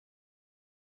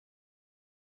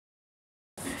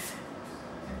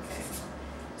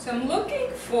So I'm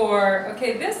looking for,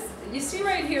 okay, this, you see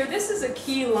right here, this is a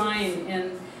key line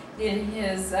in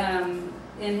his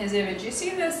image. You see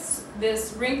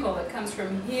this wrinkle that comes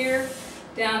from here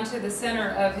down to the center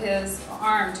of his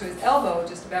arm, to his elbow,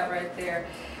 just about right there.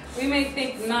 We may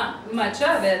think not much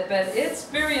of it, but it's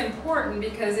very important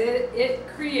because it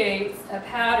creates a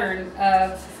pattern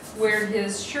of where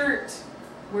his shirt,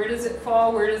 where does it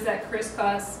fall, where does that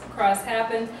crisscross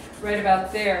happen? Right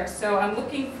about there. So I'm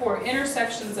looking for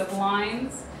intersections of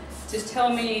lines to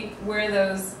tell me where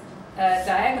those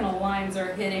diagonal lines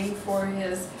are hitting for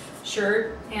his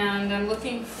shirt, and I'm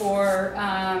looking for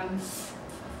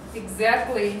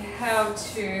exactly how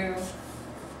to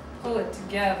pull it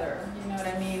together, you know what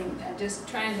I mean? I'm just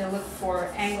trying to look for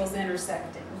angles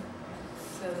intersecting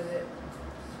so that it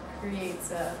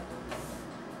creates a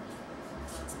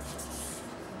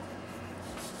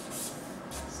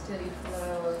steady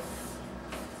flow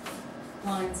of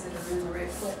lines that are in the right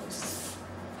place.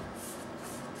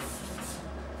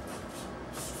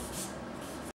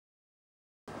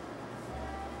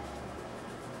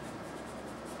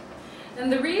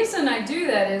 And the reason I do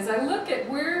that is I look at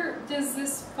where does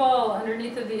this fall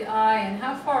underneath of the eye and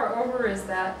how far over is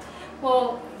that?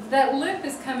 Well, that lip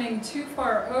is coming too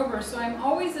far over, so I'm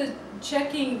always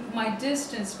checking my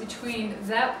distance between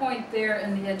that point there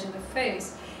and the edge of the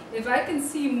face. If I can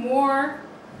see more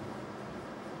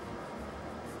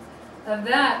of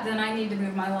that, then I need to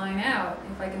move my line out.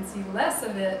 If I can see less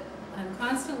of it, I'm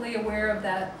constantly aware of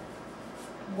that.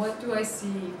 What do I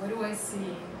see? What do I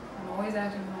see? I'm always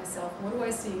asking myself, what do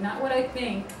I see? Not what I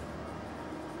think.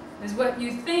 Because what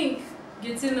you think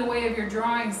gets in the way of your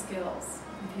drawing skills.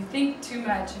 If you think too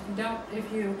much,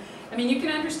 I mean, you can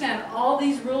understand all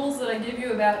these rules that I give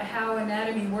you about how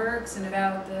anatomy works and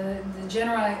about the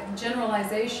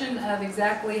generalization of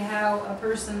exactly how a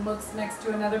person looks next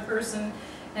to another person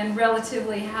and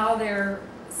relatively how they're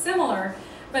similar.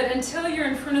 But until you're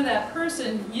in front of that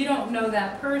person, you don't know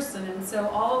that person. And so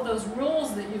all of those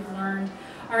rules that you've learned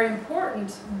are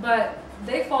important, but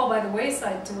they fall by the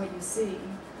wayside to what you see.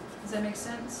 Does that make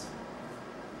sense?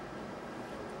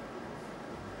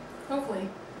 Hopefully.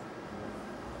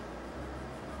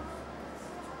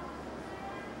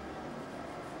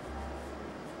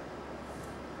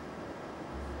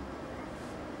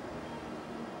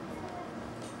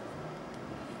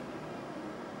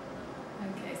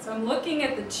 Okay, so I'm looking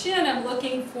at the chin. I'm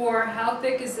looking for how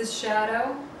thick is this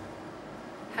shadow?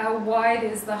 How wide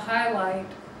is the highlight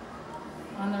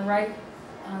on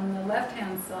the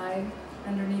left-hand side,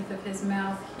 underneath of his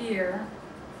mouth here.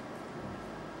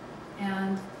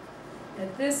 And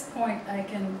at this point, I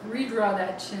can redraw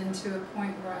that chin to a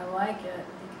point where I like it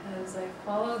because I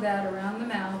follow that around the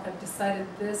mouth. I've decided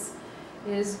this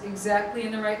is exactly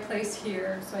in the right place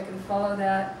here, so I can follow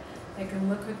that. I can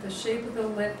look at the shape of the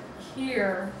lip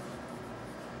here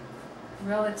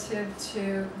relative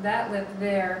to that lip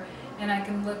there, and I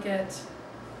can look at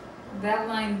that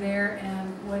line there and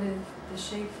what the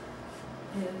shape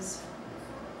is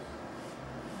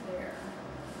there.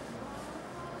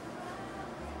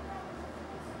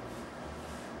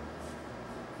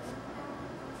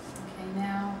 Okay,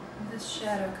 now this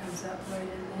shadow comes up right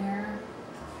in there,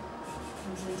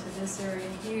 comes into this area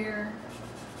here.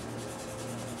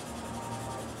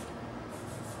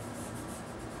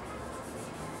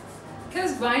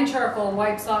 Because vine charcoal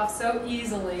wipes off so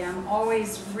easily, I'm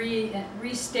always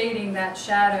restating that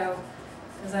shadow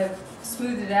because I've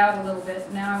smoothed it out a little bit.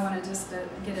 Now I want to just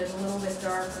get it a little bit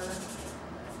darker.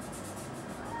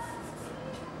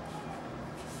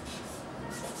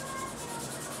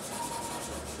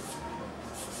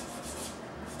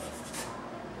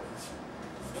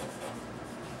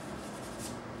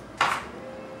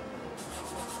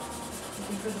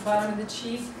 Looking for the bottom of the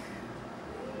cheek.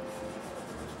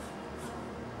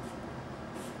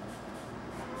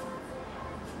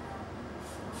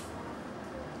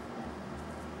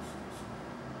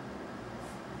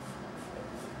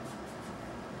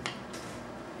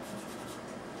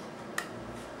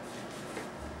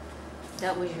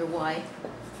 That was your Y.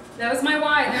 That was my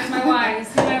Y. There's my Y. You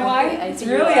see my Y? Okay, It's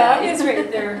really obvious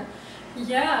right there.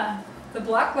 Yeah, the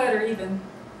block letter even.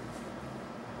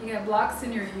 You got blocks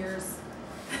in your ears.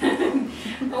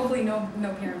 Hopefully no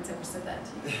parents ever said that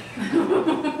to you.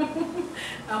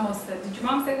 I almost said, did your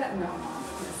mom say that? No, Mom, I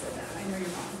wouldn't have said that. I know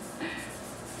your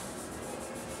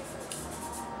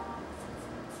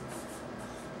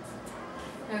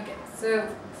mom. Okay, so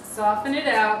soften it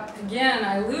out. Again,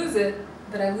 I lose it.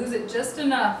 But I lose it just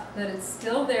enough that it's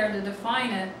still there to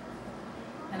define it,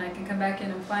 and I can come back in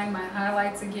and find my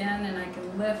highlights again, and I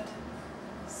can lift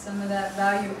some of that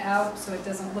value out so it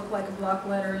doesn't look like a block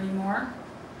letter anymore.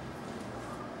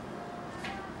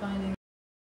 finding